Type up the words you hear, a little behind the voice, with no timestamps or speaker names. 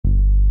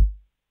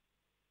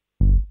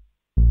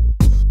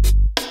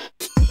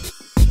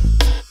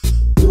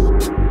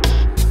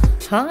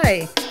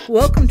Hi,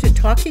 welcome to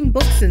Talking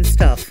Books and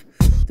Stuff,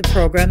 the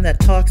program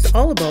that talks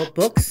all about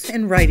books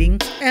and writing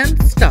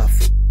and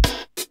stuff.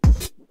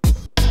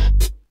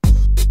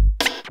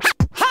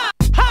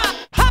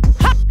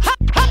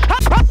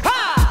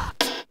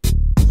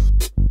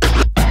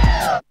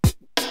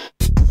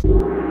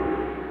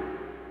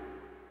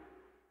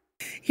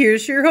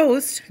 Here's your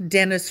host,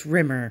 Dennis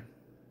Rimmer.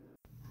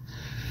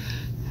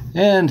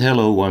 And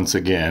hello once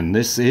again.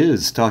 This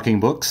is Talking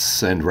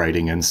Books and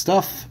Writing and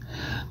Stuff.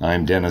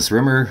 I'm Dennis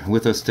Rimmer.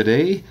 With us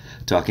today,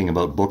 talking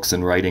about books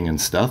and writing and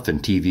stuff and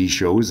TV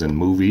shows and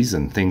movies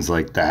and things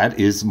like that,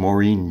 is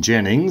Maureen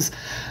Jennings.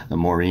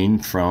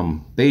 Maureen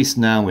based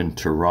now in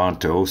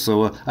Toronto.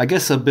 So I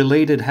guess a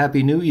belated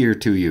Happy New Year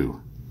to you.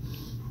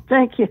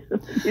 Thank you.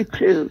 You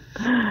too.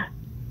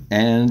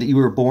 And you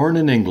were born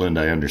in England,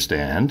 I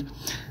understand.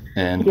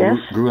 And yes.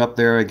 grew up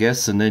there, I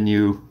guess, and then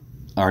you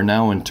are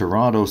now in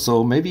Toronto.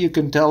 So maybe you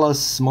can tell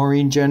us,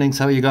 Maureen Jennings,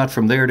 how you got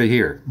from there to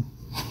here.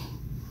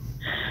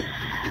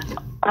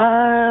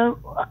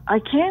 I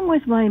came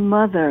with my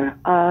mother.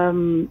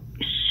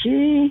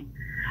 She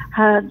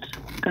had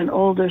an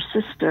older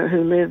sister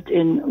who lived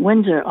in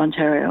Windsor,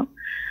 Ontario.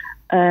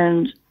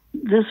 And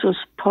this was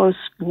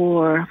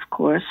post-war, of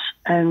course,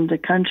 and the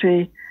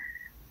country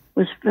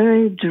was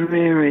very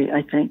dreary,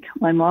 I think.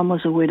 My mom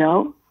was a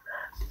widow.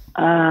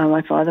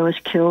 My father was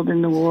killed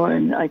in the war,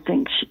 and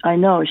I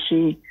know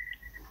she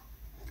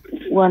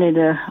wanted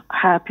a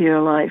happier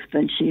life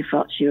than she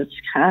felt she was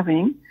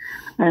having.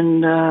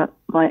 And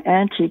my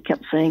auntie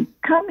kept saying,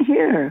 come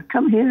here,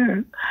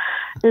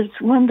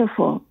 it's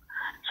wonderful.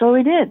 So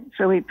we did.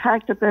 So we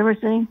packed up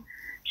everything,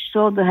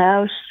 sold the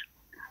house,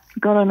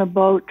 got on a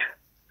boat,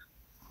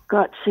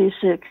 got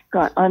seasick,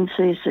 got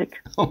unseasick,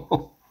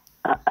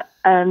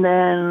 and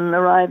then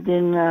arrived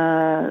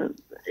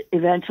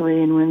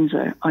eventually in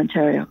Windsor,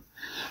 Ontario,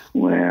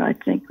 where I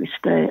think we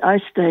stayed. I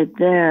stayed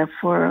there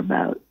for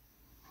about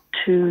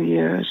 2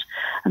 years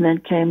and then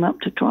came up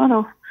to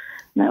Toronto.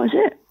 And that was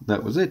it.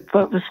 That was it.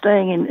 But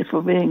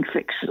for being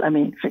fixed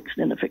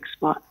in a fixed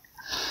spot.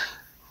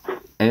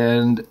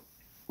 And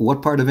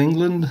what part of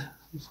England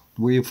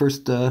were you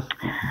first?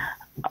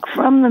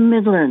 From the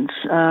Midlands,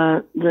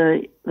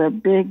 the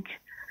big,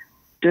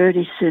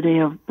 dirty city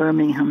of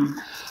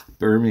Birmingham.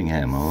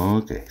 Birmingham. Oh,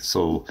 okay.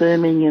 So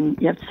Birmingham.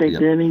 You have to say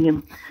yep.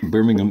 Birmingham.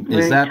 Birmingham.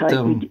 Is that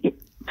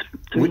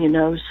through your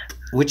nose?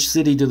 Which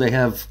city do they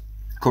have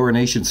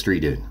Coronation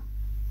Street in?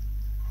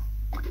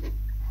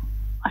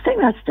 I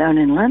think that's down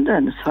in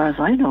London, as far as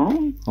I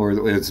know. Or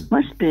it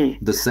must be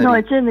the city. No,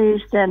 it's in the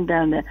East End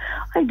down there.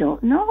 I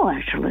don't know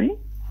actually.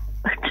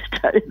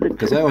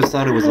 Because I always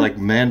thought it was like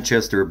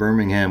Manchester or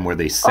Birmingham where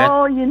they set.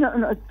 Oh,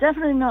 no, it's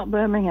definitely not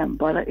Birmingham,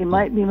 but it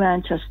might be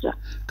Manchester.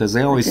 Because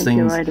they always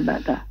you're right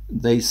about that.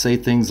 They say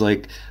things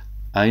like,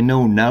 "I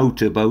know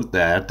nought about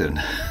that," and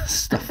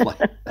stuff like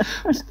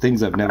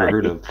things I've never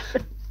heard of.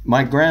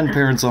 My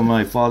grandparents on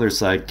my father's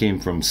side came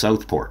from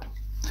Southport.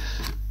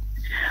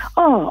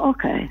 Oh,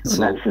 okay. Well,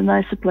 so, that's a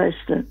nicer place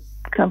to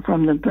come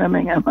from than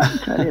Birmingham, I'll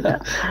tell you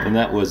that. And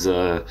that was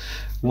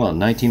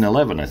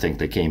 1911, I think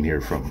they came here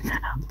from there.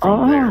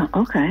 Oh,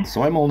 okay.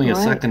 So I'm only a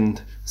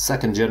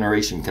second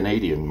generation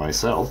Canadian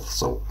myself,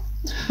 so.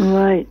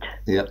 Right.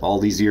 Yeah, all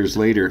these years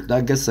later,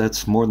 I guess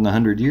that's more than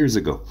 100 years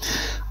ago.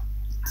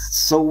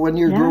 So when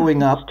you're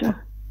growing up,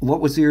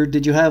 what was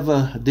did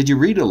you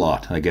read a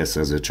lot, I guess,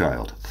 as a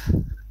child?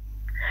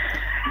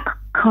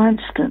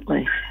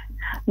 Constantly.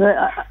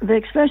 The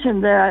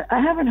expression there, I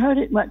haven't heard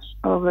it much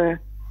over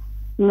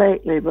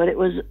lately, but it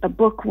was a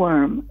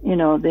bookworm,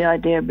 the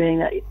idea being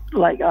that,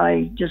 like,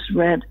 I just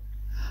read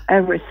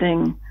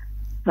everything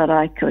that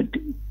I could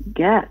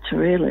get,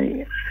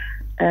 really.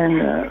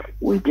 And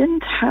we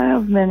didn't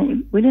have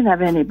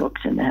any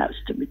books in the house,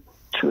 to be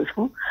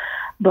truthful,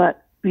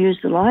 but we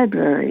used the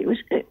library.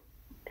 It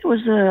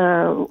was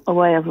a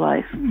way of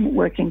life,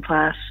 working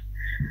class.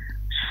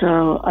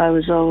 So I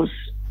was always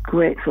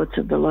grateful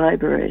to the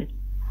library.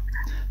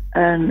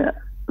 And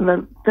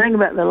the thing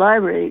about the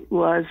library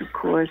was, of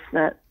course,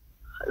 that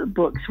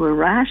books were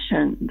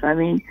rationed. I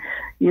mean,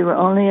 you were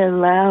only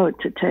allowed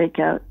to take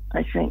out,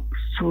 I think,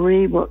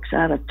 3 books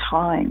at a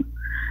time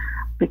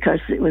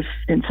because it was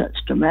in such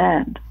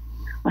demand.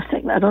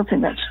 I don't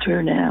think that's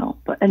true now.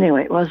 But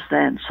anyway, it was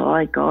then. So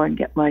I'd go and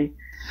get my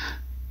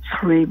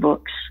 3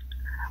 books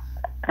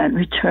and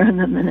return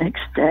them the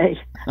next day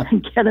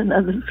and get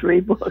another 3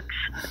 books,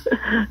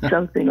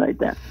 something like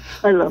that.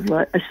 I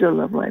still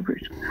love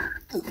libraries.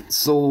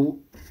 So,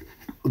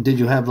 did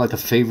you have like a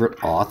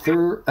favorite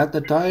author at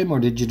the time, or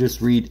did you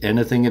just read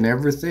anything and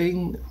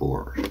everything,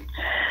 or?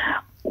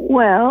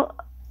 Well,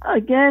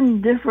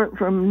 again, different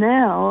from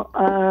now.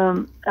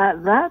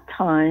 At that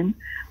time,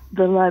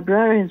 the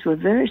librarians were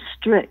very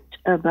strict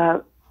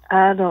about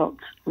adult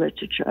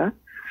literature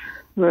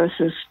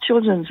versus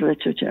children's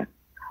literature.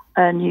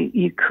 And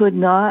you could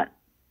not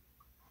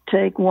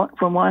take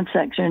from one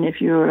section if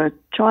you were a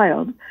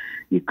child.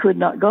 You could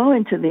not go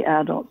into the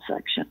adult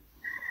section.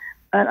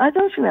 And I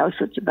don't think that was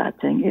such a bad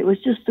thing. It was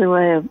just a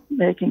way of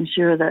making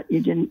sure that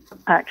you didn't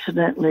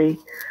accidentally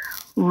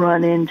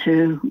run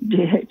into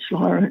D.H.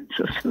 Lawrence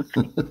or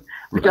something,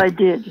 which I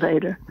did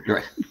later.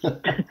 Right.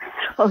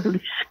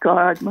 Totally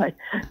scarred my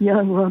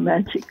young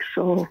romantic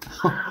soul.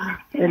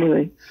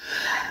 Anyway,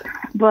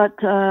 but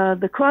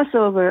the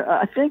crossover,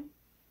 I think,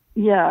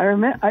 yeah,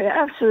 I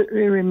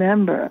absolutely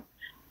remember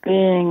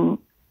being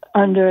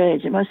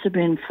underage. It must have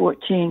been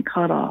 14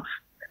 cutoff,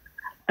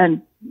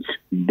 and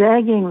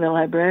begging the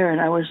librarian.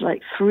 I was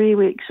like 3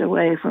 weeks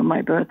away from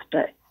my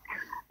birthday,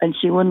 and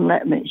she wouldn't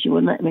let me. She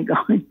wouldn't let me go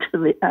into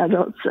the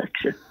adult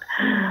section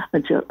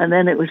and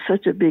then it was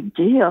such a big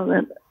deal,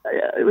 and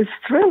it was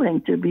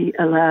thrilling to be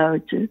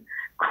allowed to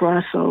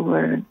cross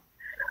over.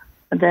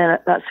 And then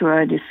that's where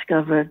I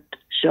discovered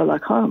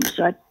Sherlock Holmes.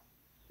 So I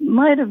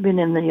might have been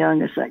in the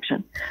younger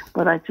section,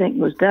 but I think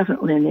was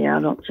definitely in the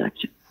adult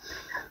section,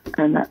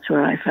 and that's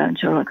where I found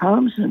Sherlock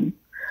Holmes, and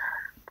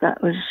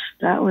that was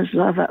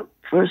love at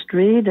first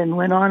read, and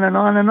went on and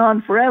on and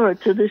on forever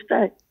to this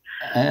day.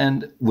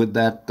 And would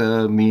that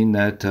mean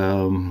that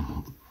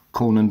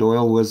Conan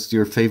Doyle was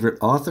your favorite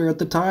author at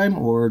the time,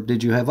 or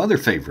did you have other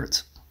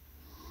favorites?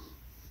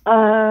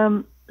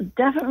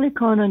 Definitely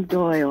Conan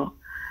Doyle.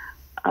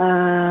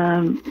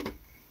 I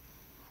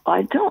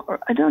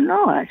don't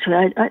know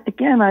actually.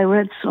 I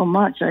read so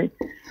much. As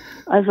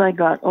I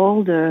got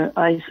older,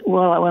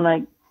 when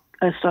I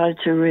started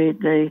to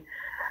read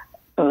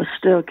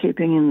still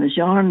keeping in the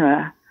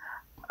genre,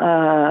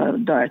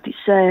 Dorothy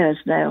Sayers,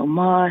 Dale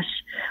Marsh,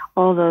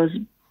 all those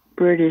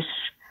British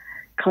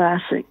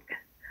classic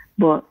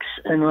books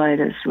and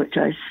writers, which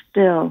I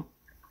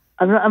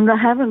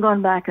haven't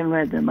gone back and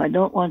read them. I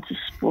don't want to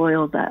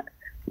spoil that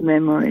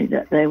memory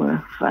that they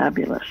were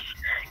fabulous.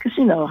 Because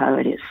you know how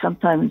it is.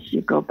 Sometimes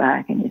you go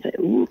back and you say,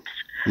 oops.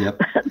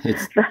 Yep.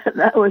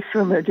 that was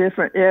from a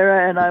different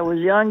era, and I was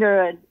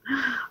younger, and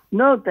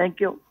no, thank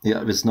you.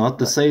 Yeah, it's not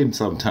the same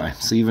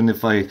sometimes. Even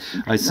if I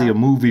see a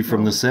movie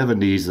from the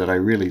 70s that I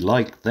really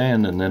liked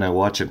then, and then I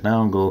watch it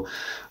now and go,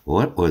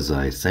 what was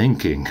I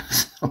thinking?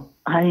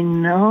 I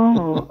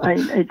know.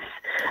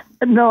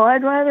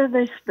 I'd rather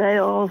they stay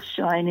all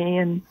shiny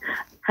and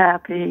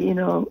happy,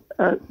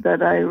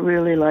 that I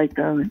really like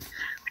them,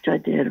 which I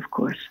did, of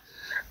course.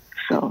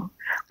 So,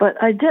 but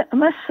I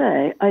must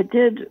say, I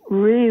did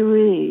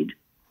reread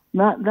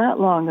not that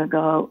long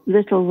ago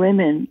Little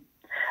Women,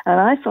 and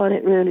I thought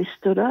it really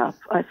stood up.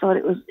 I thought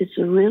it's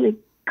a really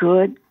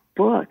good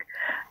book.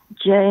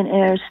 Jane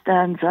Eyre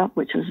stands up,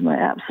 which was my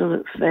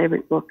absolute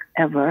favorite book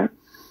ever.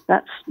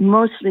 That's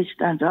mostly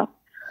stands up.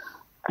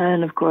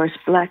 And of course,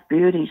 Black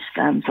Beauty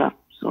stands up.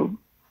 So,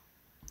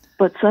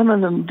 but some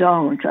of them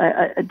don't.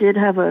 I did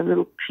have a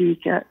little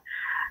peek at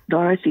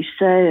Dorothy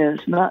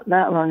Sayers not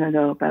that long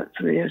ago, about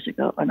 3 years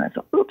ago, and I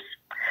thought, oops,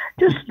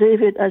 just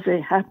leave it as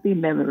a happy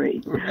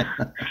memory.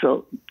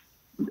 So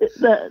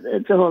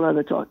it's a whole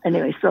other talk.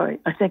 Anyway, sorry,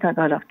 I think I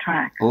got off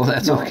track. Oh,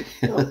 that's okay.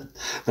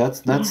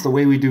 That's the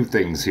way we do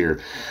things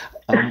here.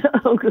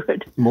 Oh,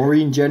 good.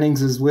 Maureen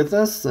Jennings is with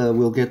us.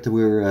 We'll get to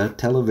her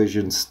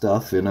television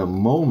stuff in a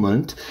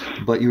moment.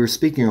 But you were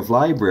speaking of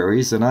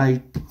libraries, and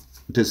I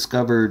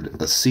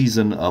discovered A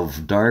Season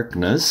of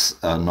Darkness,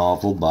 a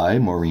novel by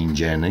Maureen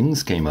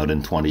Jennings, came out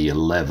in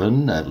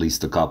 2011, at least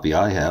the copy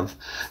I have.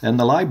 And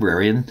the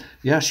librarian,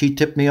 she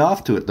tipped me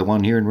off to it, the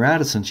one here in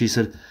Radisson. She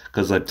said,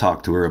 because I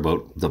talked to her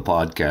about the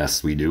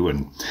podcasts we do,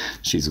 and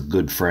she's a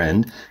good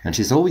friend. And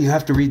she said, oh, you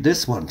have to read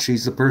this one.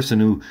 She's the person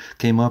who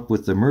came up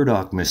with the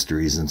Murdoch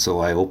Mysteries. And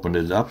so I opened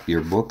it up,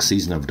 your book,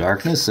 Season of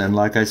Darkness. And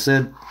like I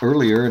said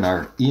earlier in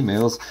our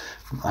emails,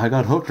 I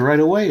got hooked right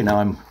away. Now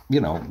I'm,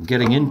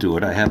 getting into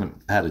it. I haven't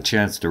had a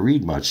chance to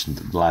read much in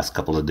the last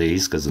couple of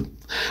days because of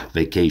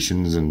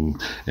vacations,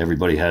 and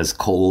everybody has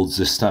colds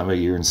this time of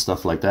year and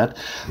stuff like that.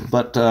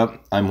 But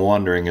I'm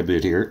wandering a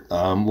bit here.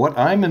 What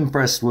I'm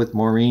impressed with,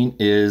 Maureen,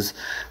 is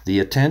the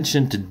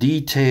attention to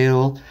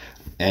detail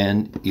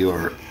and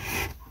your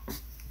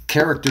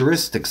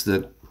characteristics,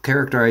 the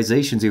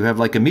characterizations you have.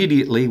 Like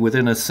immediately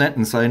within a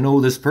sentence, I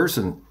know this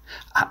person.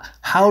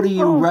 How do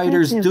you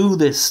writers do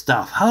this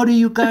stuff? How do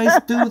you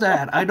guys do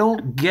that? I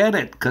don't get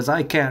it, because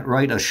I can't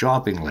write a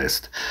shopping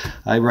list.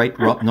 I write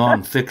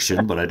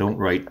nonfiction, but I don't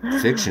write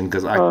fiction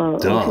because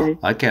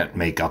I can't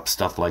make up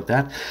stuff like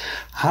that.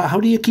 How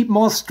do you keep them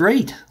all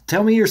straight?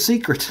 Tell me your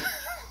secret.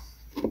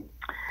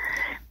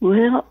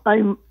 Well,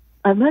 I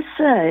must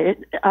say,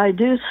 I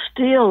do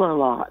steal a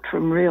lot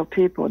from real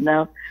people.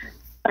 Now,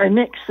 I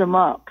mix them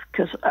up,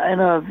 because I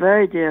know a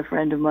very dear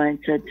friend of mine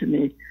said to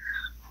me,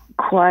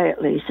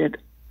 quietly, he said,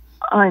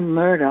 I'm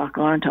Murdoch,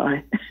 aren't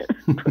I?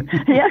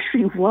 He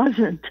actually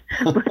wasn't,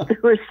 but there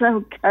were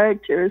some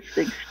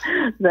characteristics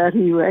that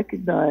he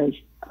recognized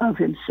of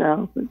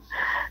himself. And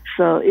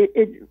so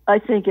I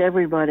think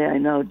everybody I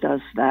know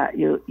does that.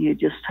 You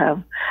just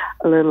have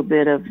a little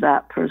bit of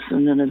that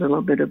person and a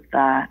little bit of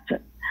that,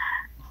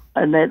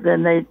 and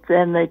then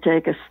they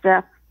take a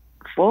step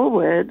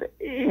forward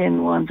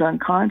in one's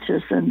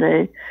unconscious, and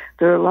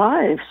they're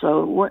alive.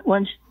 So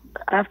once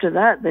after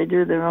that, they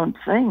do their own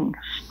things,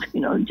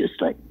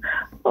 just like,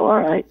 oh, all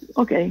right,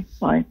 okay,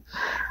 fine.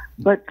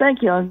 But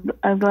thank you.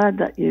 I'm glad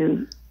that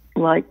you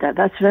like that.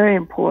 That's very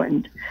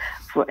important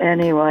for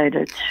any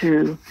writer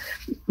to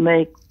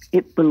make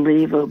it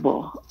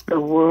believable, the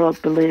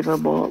world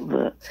believable,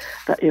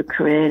 that you're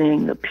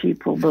creating, the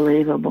people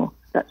believable.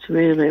 That's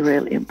really,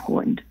 really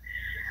important.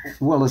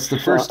 Well, it's the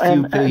first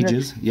few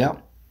pages. Yeah.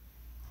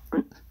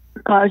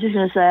 I was just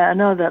going to say, I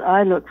know that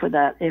I look for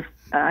that if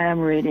I am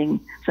reading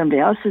somebody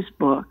else's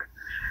book,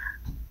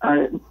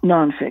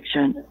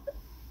 nonfiction.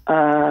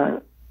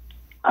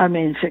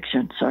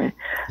 Fiction, sorry.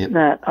 Yep.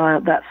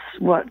 That's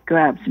what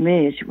grabs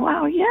me. Is,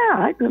 wow, yeah,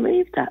 I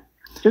believe that.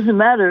 Doesn't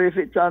matter if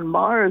it's on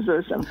Mars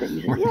or something.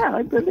 You say, yeah,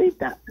 I believe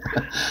that.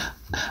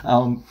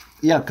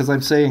 Yeah, because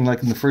I'm saying,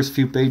 like in the first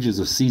few pages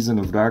of Season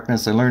of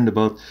Darkness, I learned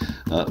about,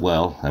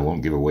 well, I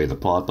won't give away the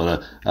plot,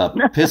 but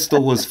a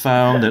pistol was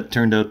found that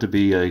turned out to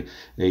be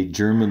a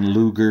German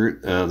Luger.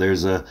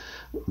 There's a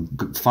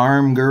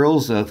farm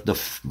girls, the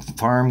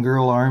farm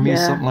girl army,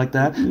 something like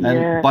that,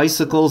 and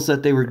bicycles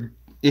that they were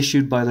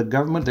issued by the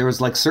government. There was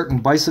like certain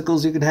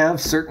bicycles you could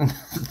have, certain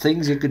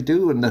things you could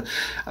do, and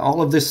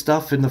all of this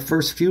stuff in the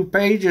first few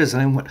pages.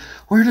 And I went,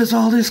 where does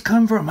all this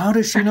come from? How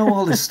does she know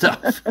all this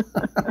stuff?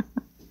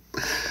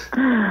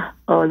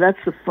 Oh, that's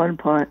the fun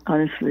part,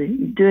 honestly.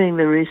 Doing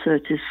the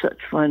research is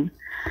such fun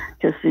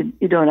because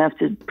you don't have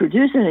to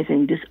produce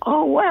anything. Just,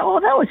 oh,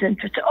 wow, that was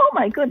interesting. Oh,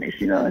 my goodness,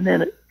 And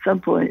then at some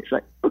point it's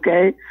like,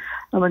 okay,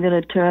 I'm going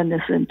to turn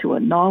this into a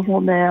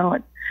novel now.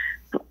 And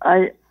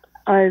I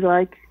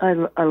like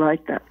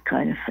that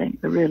kind of thing.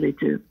 I really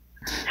do.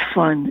 It's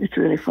fun. It's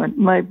really fun.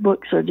 My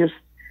books are just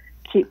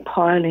keep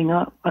piling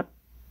up at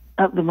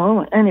the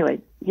moment. Anyway,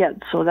 yeah.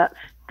 So that's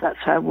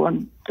how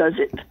one does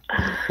it.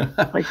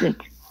 I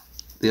think.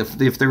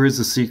 If there is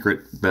a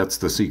secret, that's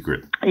the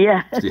secret.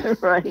 Yeah.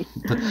 Right.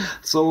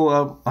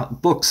 So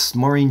books,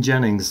 Maureen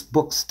Jennings,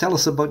 books. Tell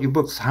us about your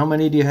books. How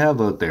many do you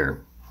have out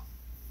there?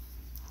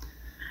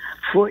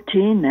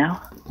 14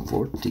 now.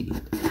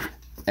 14.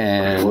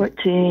 And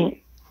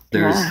 14.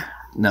 There's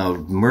now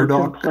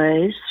Murdoch.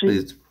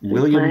 It's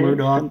William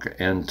Murdoch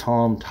and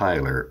Tom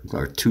Tyler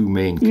are two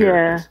main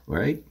characters,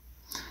 right?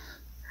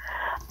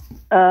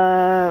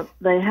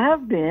 They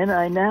have been.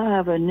 I now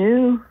have I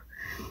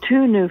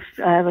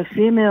have a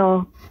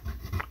female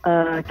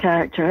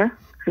character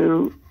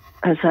who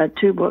has had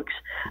 2 books,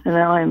 and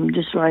now I'm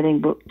just writing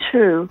book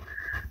 2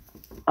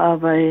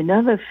 of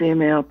another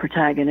female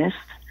protagonist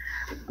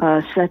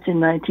set in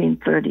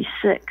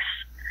 1936.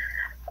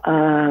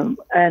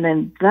 And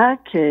in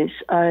that case,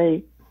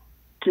 I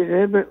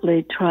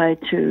deliberately try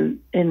to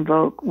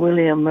invoke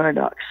William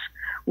Murdoch's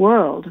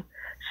world.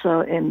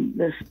 So in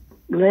this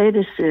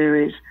latest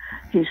series,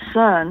 his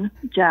son,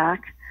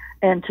 Jack,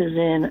 enters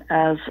in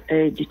as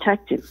a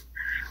detective.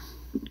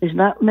 He's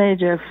not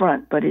major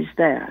front, but he's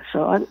there.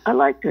 So I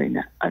like doing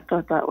that. I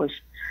thought that was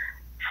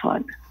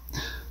fun.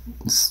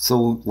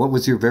 So what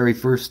was your very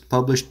first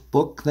published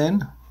book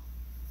then?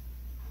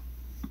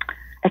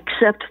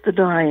 Except the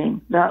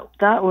Dying. That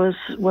was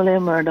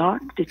William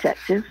Murdoch,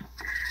 detective,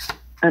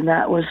 and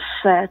that was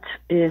set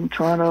in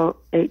Toronto,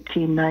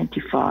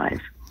 1895.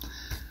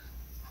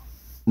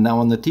 Now,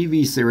 on the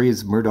TV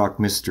series Murdoch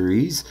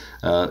Mysteries,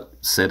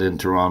 set in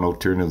Toronto,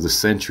 turn of the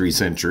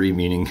century,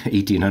 meaning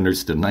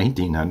 1800s to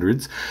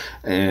 1900s,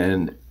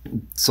 and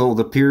so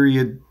the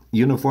period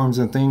uniforms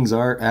and things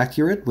are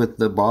accurate with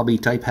the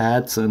bobby-type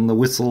hats and the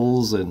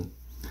whistles and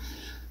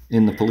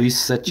in the police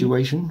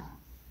situation?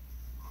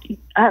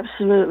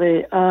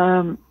 Absolutely.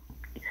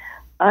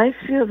 I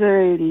feel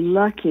very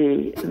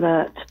lucky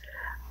that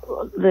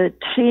the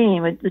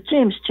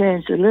team's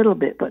changed a little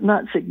bit, but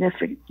not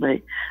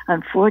significantly.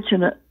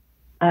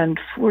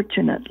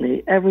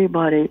 Unfortunately,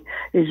 everybody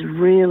is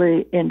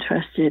really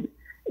interested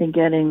in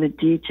getting the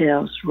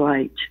details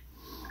right.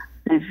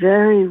 They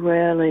very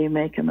rarely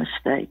make a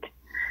mistake,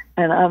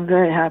 and I'm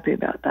very happy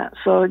about that.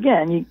 So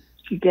again, you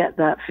get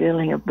that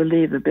feeling of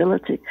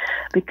believability,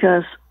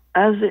 because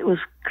as it was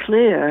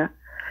clear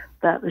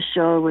that the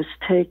show was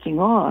taking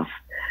off,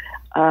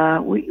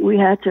 we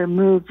had to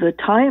move the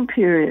time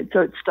period.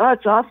 So it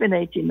starts off in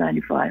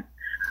 1895.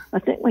 I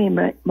think we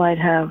might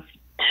have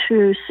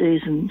 2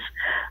 seasons.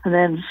 And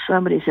then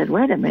somebody said,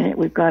 wait a minute,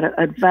 we've got to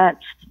advance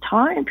the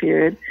time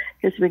period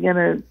because we're going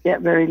to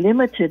get very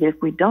limited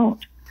if we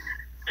don't.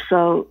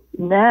 So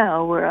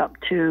now we're up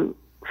to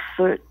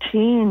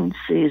 13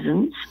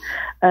 seasons,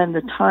 and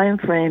the time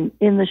frame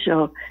in the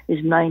show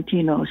is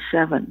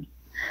 1907.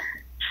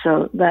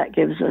 So that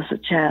gives us a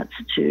chance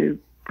to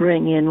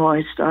bring in more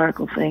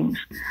historical things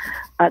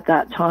at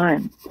that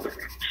time.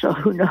 So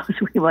who knows,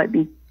 we might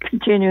be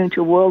continuing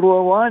to World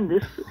War I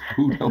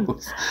who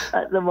knows?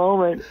 At the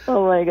moment.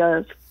 Oh my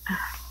gosh.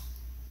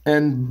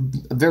 And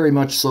very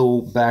much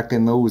so back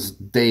in those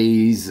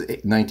days,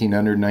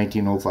 1900,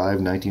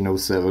 1905,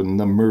 1907,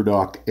 the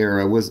Murdoch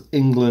era was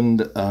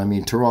England. I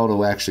mean,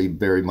 Toronto actually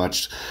very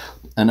much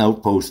an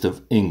outpost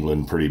of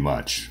England, pretty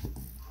much.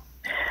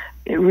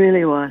 It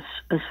really was.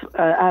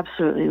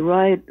 Absolutely.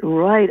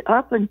 Right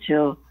up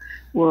until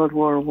World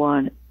War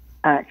I,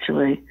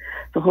 actually.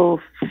 The whole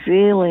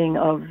feeling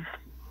of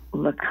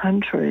the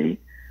country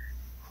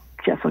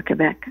except for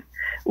Quebec,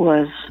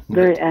 was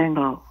very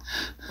Anglo.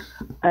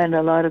 And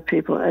a lot of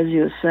people, as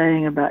you were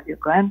saying about your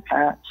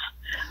grandparents,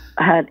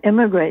 had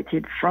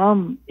immigrated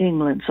from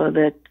England, so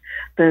that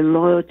their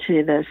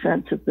loyalty, their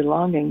sense of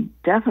belonging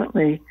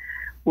definitely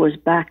was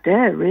back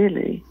there,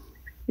 really.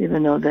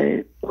 Even though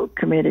they were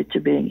committed to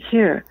being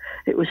here,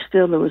 it was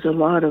still, there was a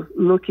lot of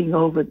looking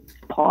over the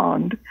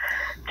pond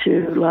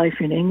to life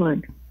in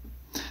England,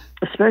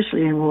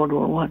 especially in World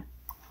War One.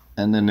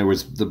 And then there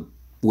was the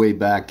way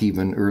back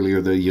even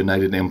earlier, the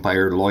United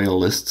Empire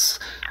loyalists,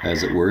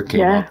 as it were,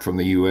 came up from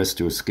the U.S.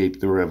 to escape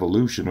the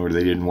revolution, or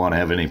they didn't want to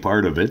have any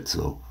part of it.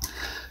 So,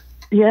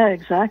 yeah,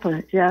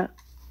 exactly. Yeah,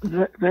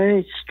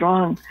 very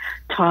strong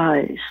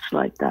ties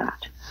like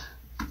that.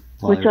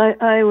 Well, which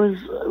I was,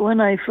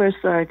 when I first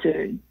started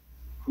to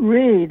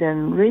read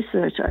and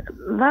research,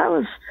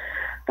 that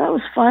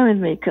was fine with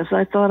me, because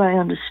I thought I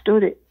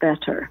understood it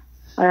better.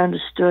 I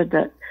understood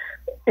that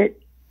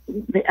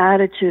the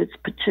attitudes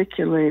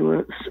particularly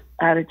were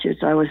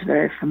attitudes I was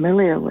very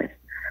familiar with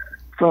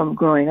from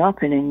growing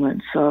up in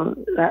England. So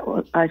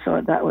I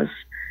thought that was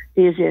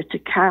easier to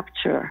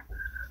capture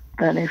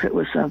than if it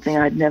was something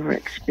I'd never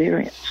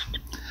experienced.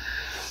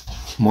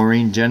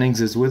 Maureen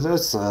Jennings is with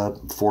us.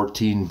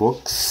 14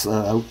 books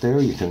out there.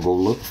 You can go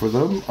look for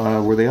them.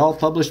 Were they all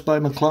published by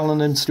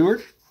McClellan and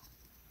Stewart?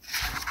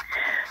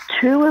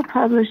 2 were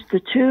published.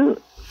 The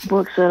 2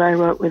 books that I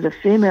wrote with a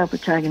female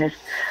protagonist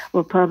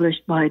were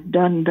published by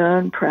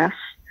Dundurn Press,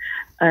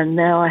 and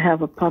now I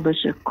have a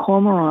publisher,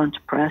 Cormorant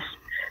Press,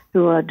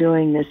 who are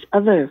doing this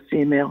other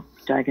female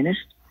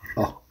protagonist,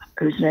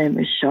 whose name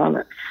is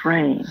Charlotte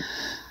Frayne.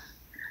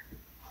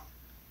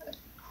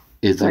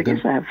 I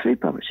guess I have 3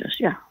 publishers,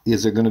 yeah.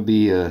 Is there going to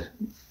be a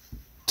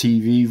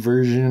TV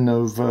version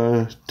of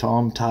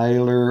Tom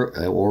Tyler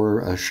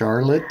or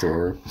Charlotte,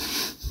 or?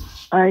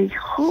 I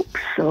hope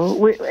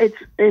so.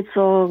 It's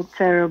all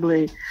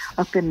terribly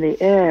up in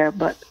the air,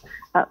 but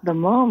at the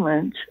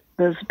moment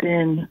there's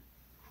been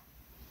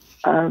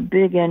a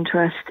big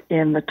interest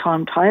in the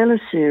Tom Tyler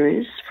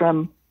series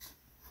from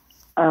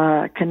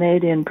a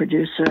Canadian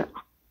producer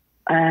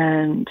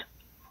and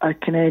a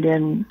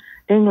Canadian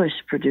English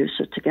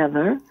producer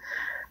together,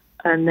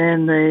 and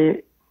then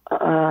the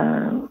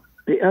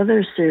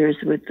other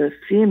series with the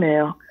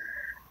female,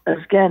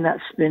 again,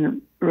 that's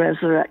been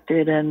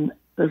resurrected, and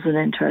there's an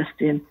interest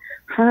in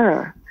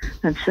her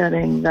and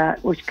setting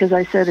that, which, because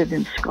I set it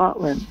in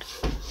Scotland,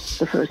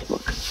 the first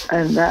book,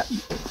 and that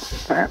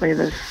apparently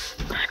this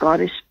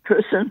Scottish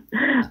person,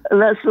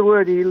 that's the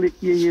word you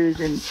use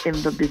in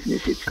the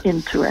business, it's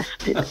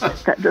interested.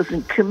 That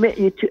doesn't commit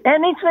you to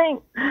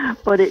anything,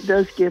 but it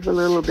does give a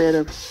little bit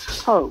of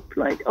hope,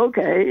 like,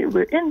 okay,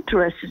 we're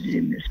interested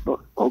in this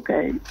book,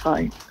 okay,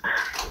 fine.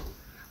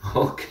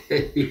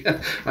 Okay,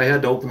 I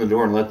had to open the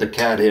door and let the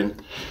cat in.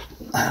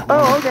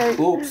 Oh,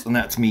 okay. Oops, and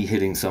that's me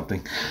hitting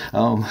something.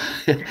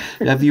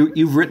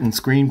 You've written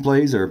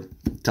screenplays or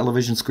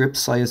television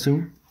scripts, I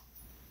assume?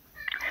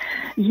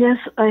 Yes,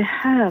 I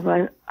have.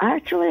 I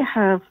actually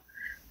have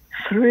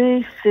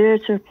 3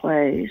 theater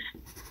plays,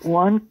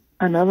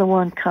 another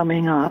one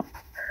coming up,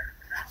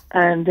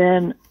 and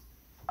then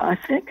I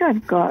think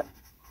I've got,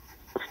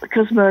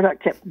 because Murdoch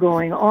kept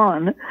going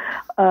on,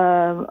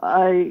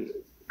 I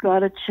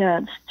got a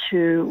chance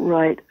to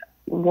write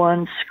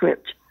 1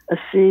 script a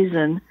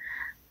season.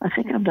 I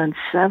think I've done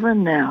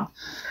 7 now.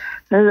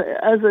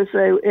 As I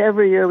say,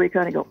 every year we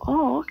kind of go,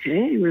 oh,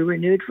 okay, we're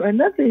renewed for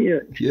another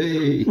year.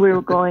 Yay. We're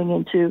going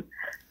into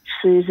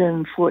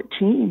season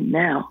 14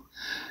 now.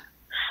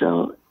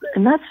 So,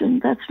 and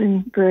that's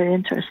been very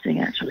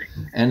interesting, actually.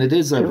 And it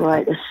is to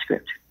write a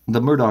script.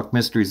 The Murdoch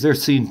Mysteries, they're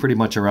seen pretty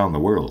much around the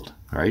world,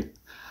 right?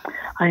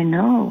 I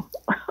know.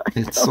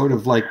 It's sort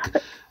of like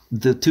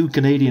the 2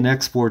 Canadian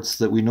exports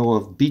that we know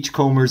of,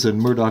 Beachcombers and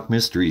Murdoch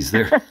Mysteries.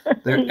 They're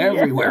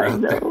everywhere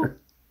out there.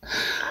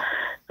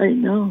 I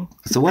know.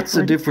 So what's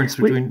the difference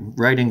between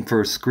writing for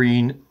a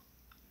screen,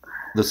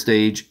 the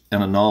stage,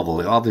 and a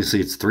novel? Obviously,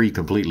 it's 3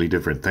 completely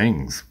different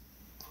things.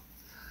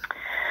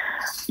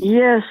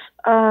 Yes.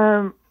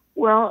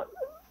 Well,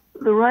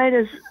 the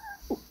writers,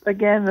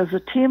 again, there's a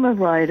team of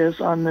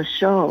writers on the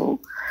show,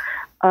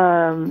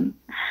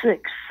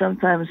 6,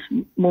 sometimes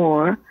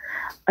more,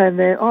 and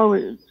they're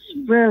always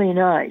really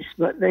nice,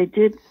 but they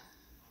did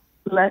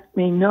let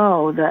me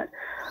know that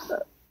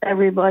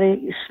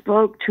everybody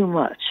spoke too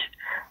much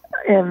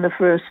in the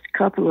first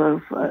couple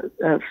of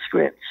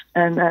scripts,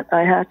 and that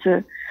I had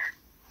to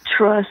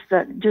trust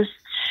that, just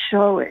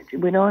show it.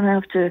 We don't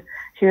have to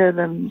hear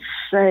them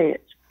say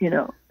it,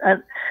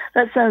 And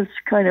that sounds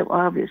kind of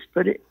obvious,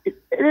 but it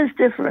is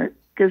different,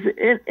 because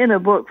in a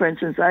book, for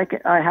instance, I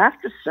have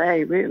to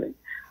say, really,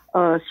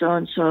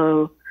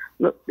 so-and-so,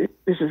 look, this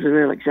is a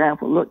real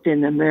example, looked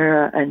in the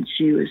mirror and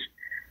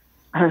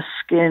her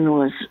skin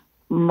was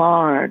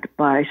marred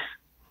by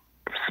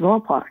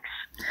smallpox,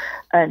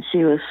 and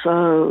she was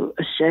so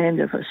ashamed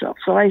of herself.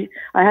 So I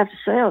have to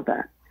say all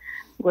that.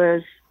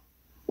 Whereas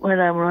when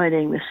I'm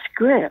writing the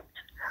script,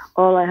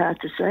 all I had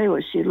to say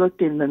was she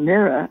looked in the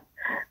mirror,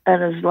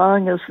 and as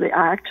long as the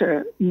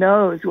actor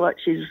knows what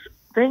she's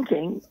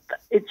thinking,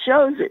 it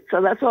shows it.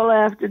 So that's all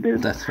I have to do.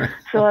 That's right.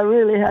 So I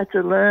really had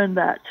to learn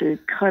that, to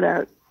cut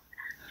out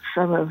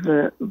some of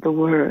the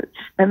words.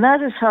 And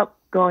that has helped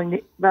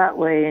going that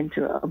way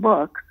into a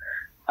book.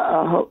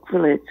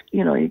 Hopefully, it's,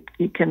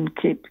 you can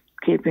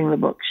keeping the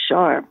book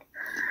sharp.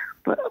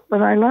 But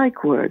I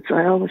like words.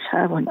 I always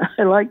have, and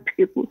I like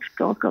people to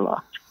talk a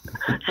lot.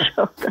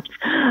 So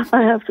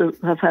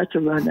I've had to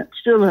learn that.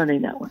 Still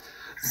learning that one.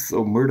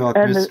 So Murdoch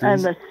And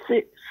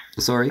Mysteries.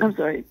 Sorry. I'm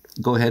sorry.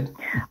 Go ahead.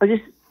 I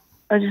just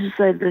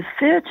say the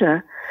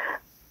theater.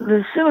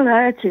 The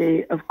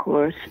similarity, of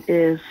course,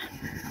 is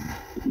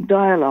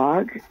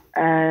dialogue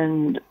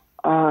and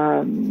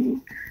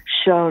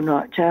show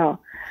not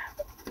tell,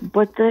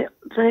 but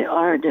they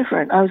are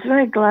different. I was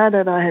very glad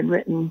that I had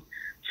written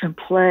some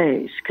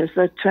plays, because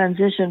the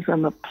transition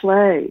from a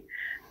play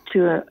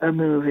to a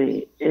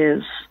movie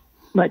is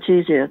much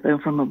easier than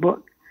from a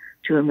book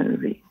to a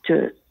movie,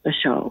 to a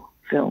show,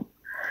 film.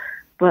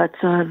 But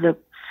the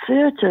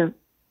theater,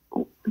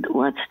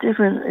 what's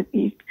different?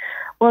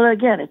 Well,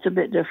 again, it's a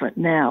bit different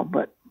now,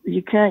 but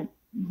you can't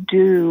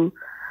do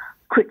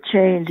quick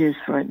changes,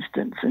 for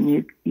instance,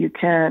 and you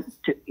can't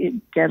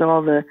get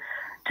all the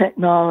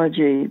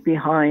technology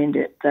behind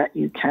it that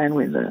you can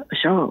with a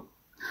show.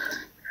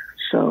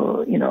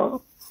 So,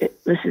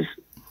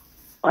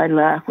 I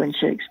laugh when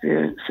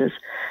Shakespeare says,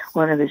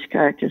 one of his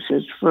characters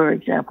says, for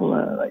example,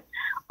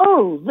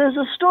 oh, there's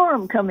a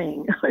storm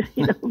coming,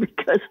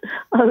 because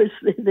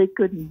obviously they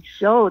couldn't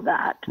show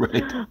that.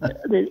 Right.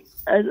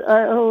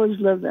 I always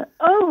love that.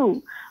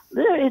 Oh,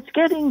 there, it's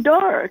getting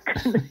dark.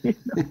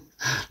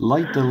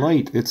 Light the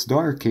light, it's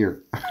dark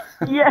here.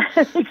 Yeah,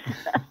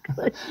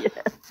 exactly. Yeah.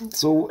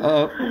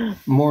 So,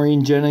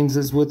 Maureen Jennings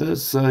is with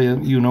us.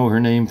 You know her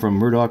name from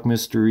Murdoch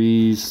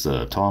Mysteries,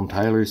 Tom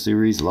Tyler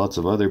series, lots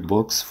of other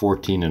books,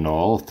 14 in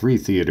all, 3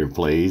 theater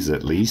plays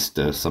at least,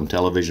 some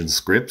television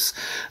scripts.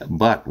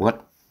 But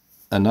what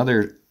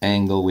another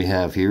angle we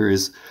have here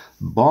is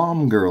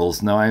Bomb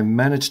Girls. Now, I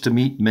managed to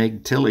meet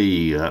Meg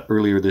Tilly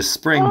earlier this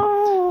spring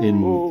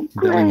in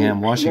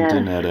Birmingham,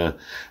 Washington, yes,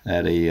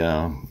 at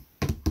a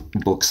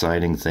book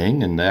signing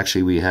thing, and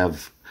actually we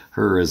have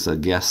her as a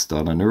guest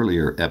on an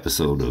earlier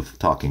episode of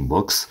Talking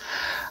Books.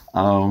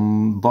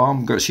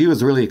 Bomb Girl, she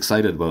was really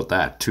excited about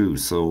that too.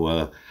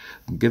 So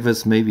give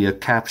us maybe a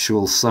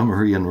capsule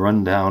summary and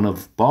rundown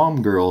of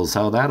Bomb Girls,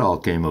 how that all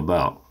came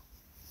about.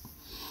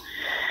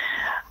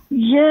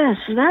 Yes,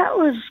 that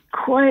was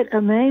quite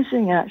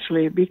amazing,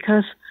 actually,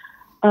 because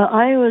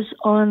I was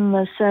on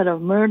the set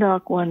of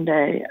Murdoch one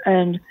day,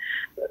 and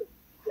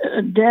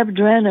Deb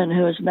Drennan,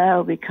 who has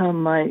now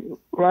become my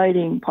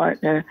writing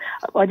partner,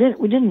 we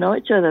didn't know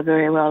each other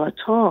very well at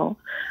all,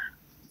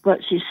 but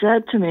she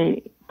said to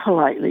me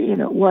politely,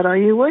 what are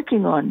you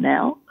working on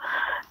now?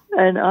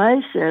 And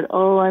I said,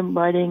 oh, I'm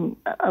writing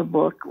a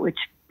book which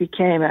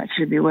became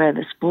actually Beware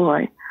This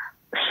Boy,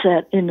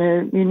 set in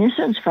a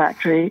munitions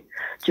factory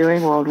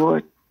during World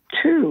War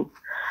II.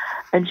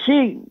 And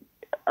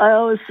I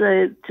always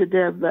say to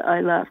Deb that I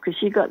laugh, because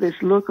she got this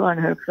look on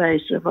her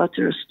face of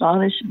utter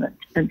astonishment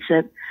and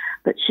said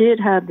that she had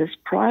had this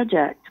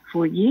project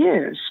for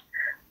years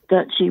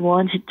that she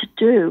wanted to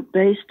do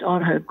based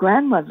on her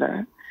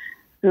grandmother,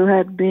 who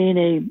had been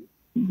a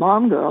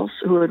bomb girl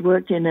who had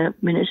worked in a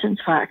munitions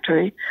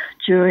factory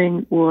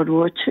during World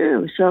War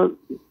II. So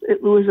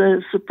it was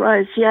a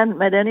surprise. She hadn't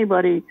met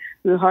anybody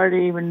who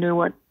hardly even knew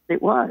what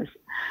it was.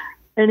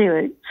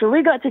 Anyway, so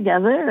we got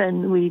together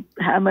and we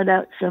hammered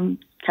out some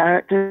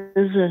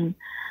characters and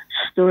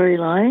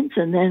storylines,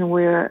 and then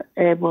we were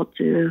able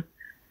to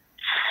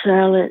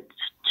sell it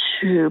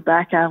to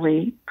back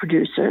alley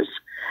producers,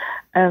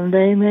 and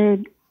they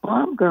made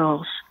Bomb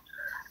Girls.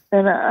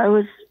 And I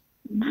was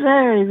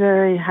very,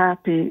 very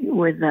happy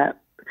with that.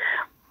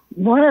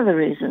 One of the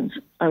reasons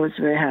I was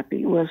very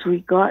happy was we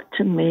got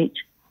to meet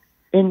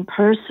in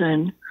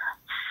person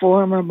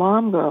former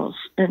Bomb Girls,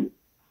 and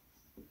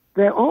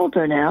they're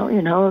older now,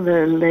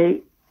 they're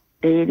late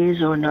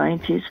 80s or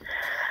 90s,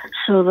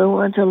 so there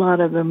weren't a lot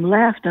of them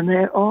left, and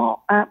they're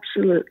all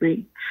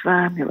absolutely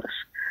fabulous.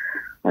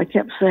 I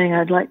kept saying,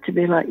 I'd like to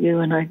be like you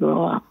when I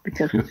grow up,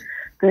 because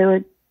they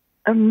were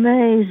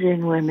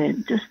amazing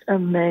women, just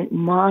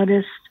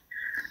modest,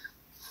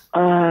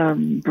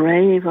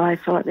 brave. I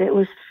thought it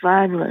was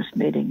fabulous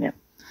meeting them.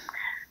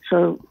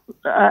 So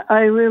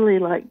I really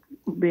like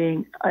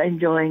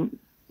enjoying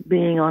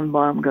being on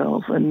Bomb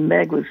Girls, and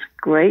Meg was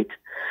great,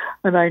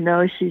 and I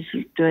know she's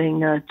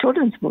doing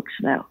children's books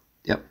now.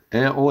 Yep.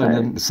 And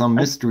then some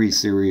mystery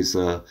series.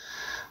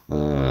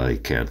 I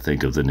can't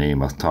think of the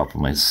name off the top of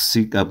my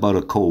seat, about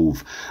a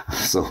cove.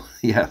 So,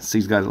 yeah,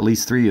 she's got at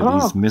least 3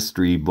 of these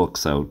mystery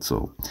books out.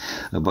 So,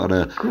 about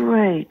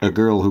a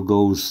girl who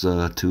goes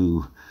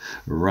to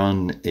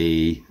run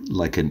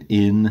an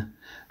inn,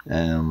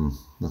 a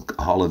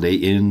Holiday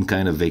Inn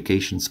kind of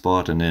vacation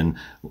spot, and then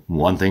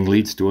one thing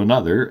leads to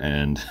another,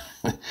 and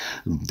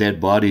dead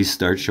bodies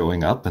start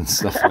showing up and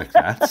stuff like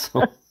that.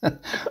 So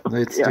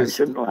it's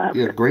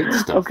great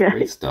stuff. Okay.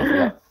 Great stuff.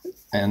 Yeah.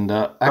 And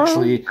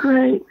actually,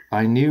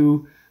 I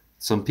knew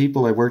some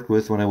people I worked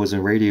with when I was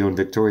in radio in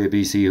Victoria,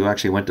 BC, who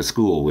actually went to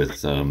school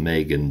with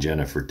Meg and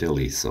Jennifer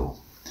Tilly. So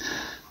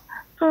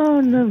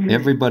Oh, lovely.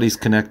 everybody's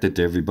connected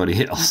to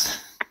everybody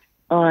else.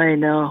 Oh, I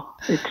know.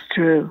 It's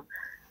true.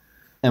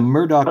 And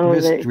Murdoch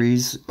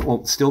Mysteries,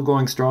 still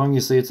going strong.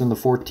 You say it's in the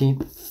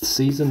 14th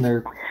season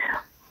there?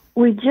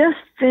 We just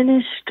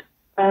finished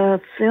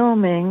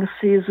filming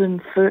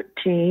season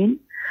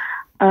 13,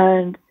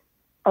 and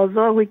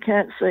although we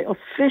can't say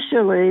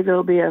officially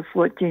there'll be a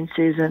 14th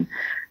season,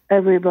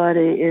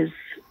 everybody is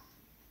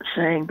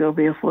saying there'll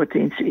be a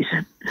 14th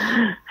season.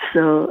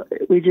 So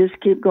we just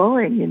keep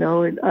going, you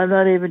know. And I'm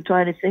not even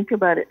trying to think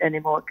about it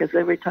anymore, because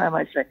every time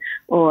I say,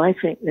 oh, I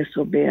think this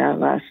will be our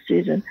last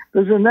season,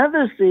 there's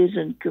another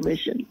season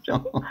commissioned.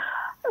 So,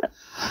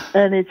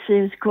 and it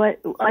seems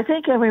I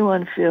think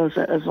everyone feels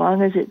that as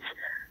long as it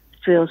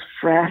feels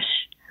fresh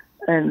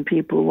and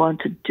people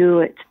want to do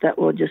it, that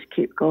will just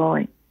keep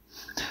going.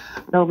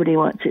 Nobody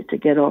wants it to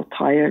get all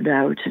tired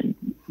out and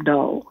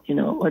dull, you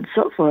know. And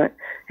so far,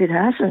 it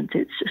hasn't.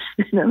 It's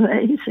just been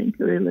amazing,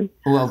 really.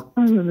 Well,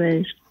 I'm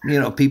amazed. You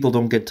know, people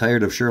don't get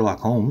tired of Sherlock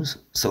Holmes,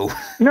 so...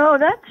 No,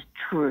 that's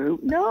true.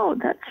 No,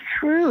 that's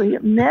true.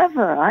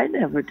 Never. I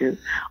never do.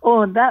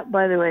 Oh, and that,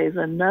 by the way, is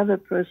another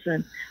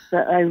person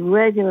that I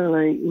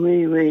regularly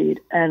reread,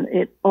 and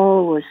it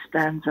always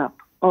stands up.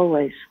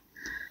 Always.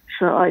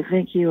 So I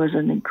think he was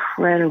an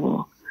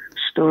incredible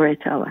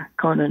storyteller,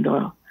 Conan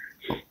Doyle.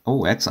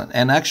 Oh, excellent.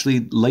 And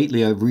actually,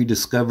 lately I've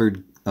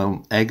rediscovered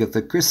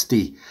Agatha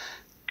Christie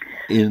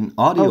in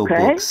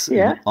audiobooks. Okay,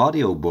 yeah. In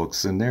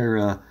audiobooks, and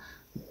they're,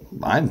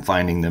 I'm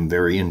finding them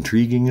very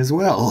intriguing as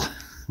well.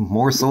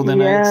 More so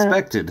than I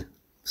expected.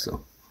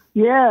 So.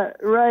 Yeah,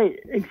 right.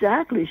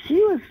 Exactly. She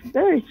was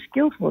very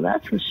skillful,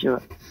 that's for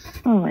sure.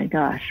 Oh, my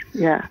gosh.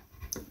 Yeah.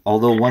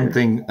 Although one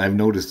thing I've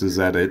noticed is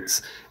that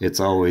it's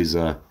always,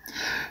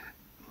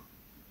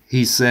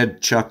 he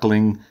said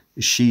chuckling,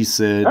 she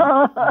said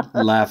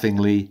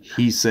laughingly,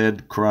 he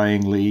said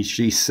cryingly,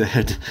 she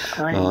said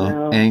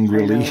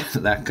angrily,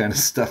 that kind of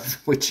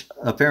stuff, which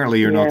apparently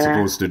you're not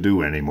supposed to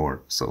do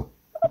anymore. So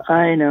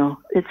I know.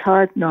 It's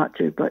hard not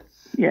to, but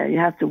yeah, you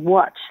have to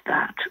watch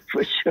that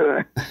for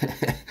sure.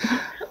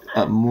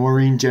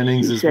 Maureen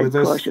Jennings is with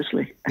us.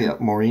 Cautiously. Yeah,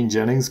 Maureen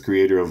Jennings,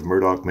 creator of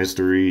Murdoch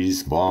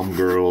Mysteries, Bomb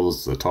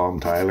Girls, the Tom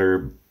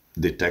Tyler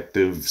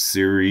Detective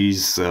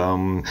Series,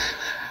 and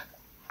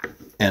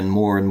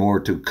more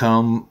to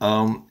come.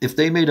 If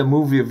they made a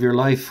movie of your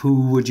life,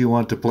 who would you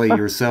want to play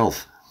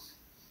yourself?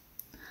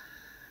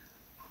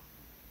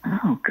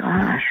 Oh,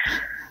 gosh.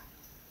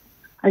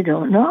 I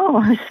don't know.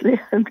 Honestly,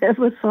 I've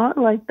never thought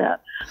like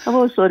that. I've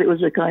always thought it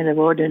was a kind of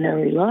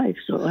ordinary life,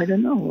 so I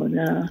don't know.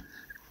 And,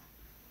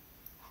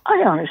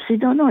 I honestly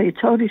don't know. You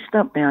totally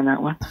stumped me on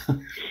that one.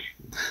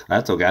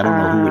 That's okay. I don't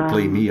know who would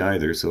play me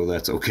either, so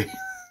that's okay.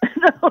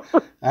 No.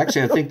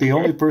 Actually, I think the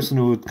only person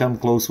who would come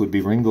close would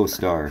be Ringo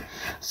Starr.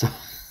 So,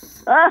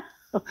 all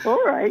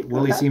right.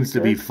 Well, he seems to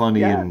be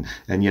funny and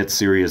yet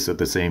serious at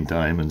the same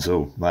time, and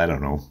so, I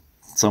don't know.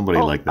 Somebody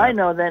like that. I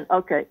know then.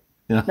 Okay.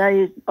 Yeah.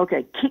 Now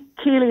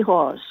Keely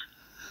Hawes.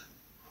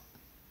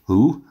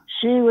 Who?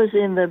 She was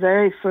in the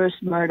very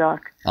first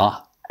Murdoch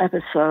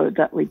episode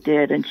that we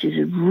did, and she's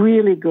a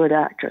really good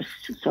actress.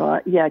 So,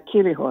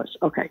 Keely Hawes.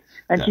 Okay.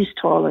 And she's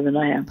taller than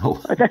I am.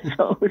 Oh. That's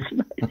always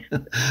nice.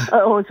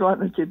 I always want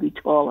them to be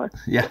taller.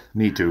 Yeah,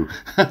 me too.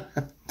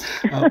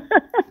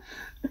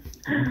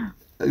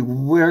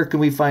 Where can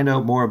we find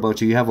out more about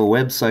you? You have a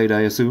website,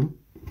 I assume?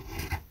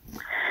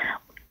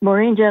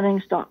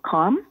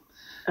 MaureenJennings.com.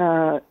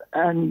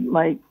 And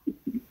my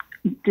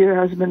dear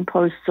husband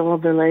posts all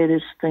the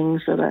latest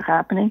things that are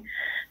happening.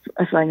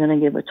 If I'm going to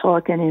give a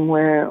talk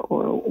anywhere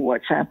or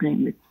what's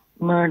happening with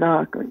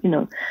Murdoch, or, you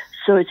know.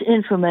 So it's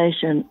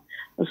information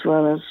as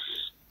well as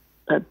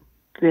a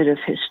bit of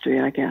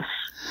history, I guess.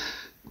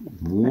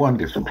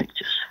 Wonderful. Some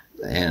pictures.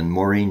 And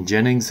Maureen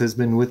Jennings has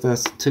been with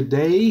us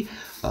today.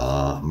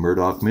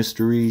 Murdoch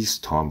Mysteries,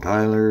 Tom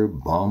Tyler,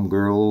 Bomb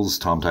Girls,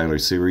 Tom Tyler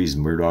Series,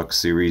 Murdoch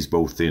Series,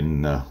 both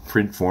in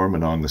print form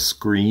and on the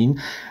screen.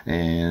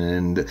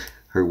 And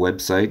her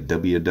website,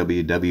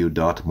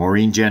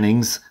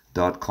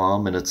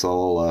 www.maureenjennings.com, and it's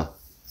all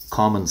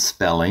common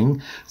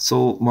spelling.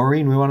 So,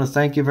 Maureen, we want to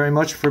thank you very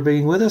much for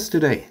being with us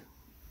today.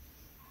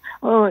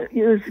 Oh, it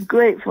was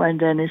great fun,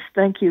 Dennis.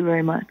 Thank you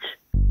very much.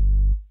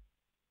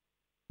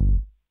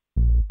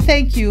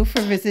 Thank you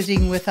for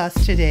visiting with us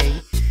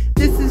today.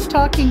 This is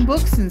Talking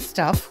Books and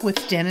Stuff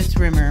with Dennis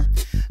Rimmer.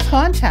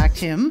 Contact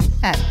him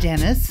at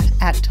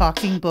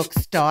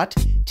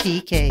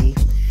dennis@talkingbooks.tk.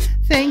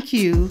 Thank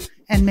you,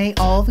 and may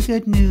all the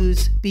good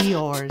news be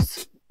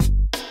yours.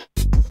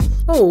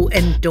 Oh,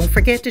 and don't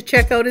forget to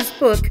check out his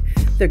book,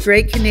 The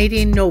Great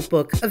Canadian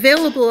Notebook,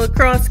 available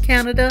across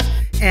Canada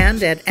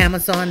and at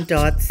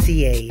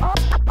amazon.ca.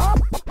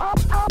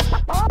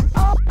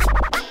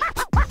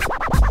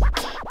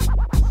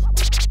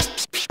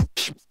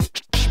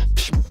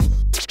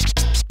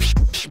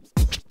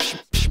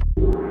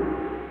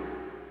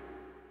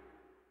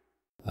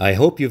 I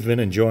hope you've been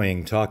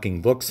enjoying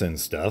Talking Books and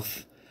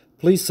Stuff.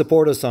 Please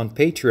support us on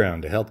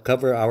Patreon to help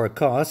cover our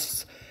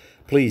costs.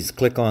 Please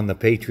click on the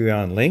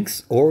Patreon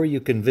links, or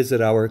you can visit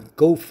our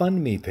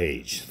GoFundMe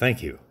page.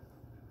 Thank you.